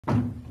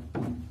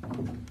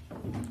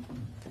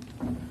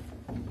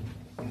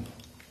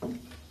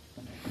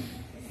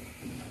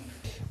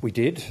We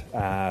did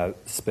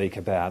speak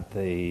about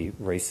the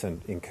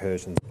recent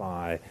incursions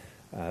by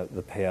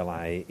the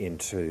PLA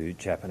into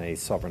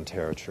Japanese sovereign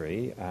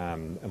territory,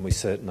 and we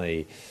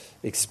certainly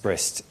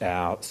expressed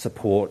our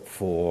support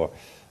for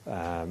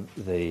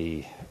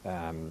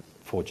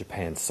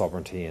Japan's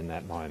sovereignty in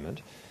that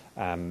moment,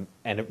 and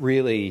it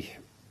really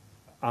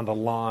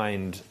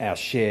underlined our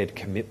shared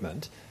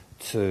commitment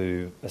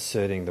to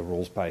asserting the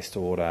rules-based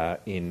order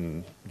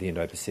in the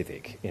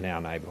Indo-Pacific, in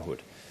our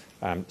neighbourhood.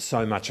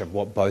 So much of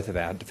what both of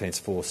our defence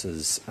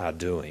forces are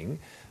doing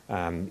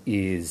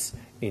is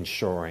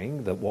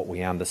ensuring that what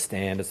we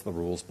understand as the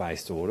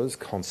rules-based orders,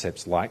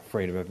 concepts like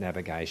freedom of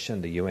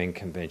navigation, the UN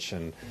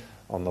Convention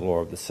on the Law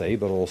of the Sea,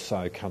 but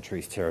also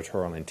countries'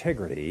 territorial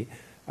integrity,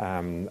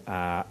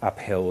 are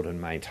upheld and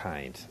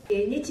maintained.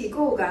 日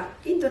豪が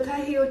インド太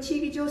平洋地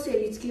域情勢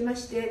につきま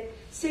して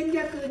戦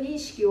略認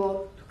識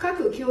を深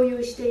く共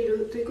有してい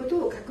るというこ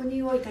とを確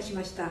認をいたし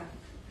ました。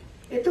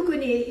特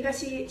に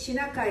東シ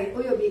ナ海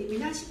および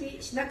南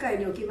シナ海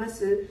におきま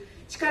す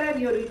力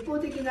による一方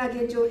的な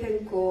現状変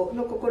更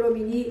の試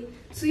みに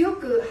強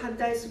く反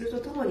対すると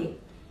ともに、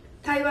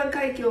台湾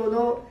海峡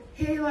の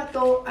平和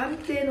と安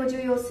定の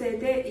重要性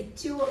で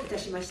一致をいた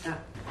しました。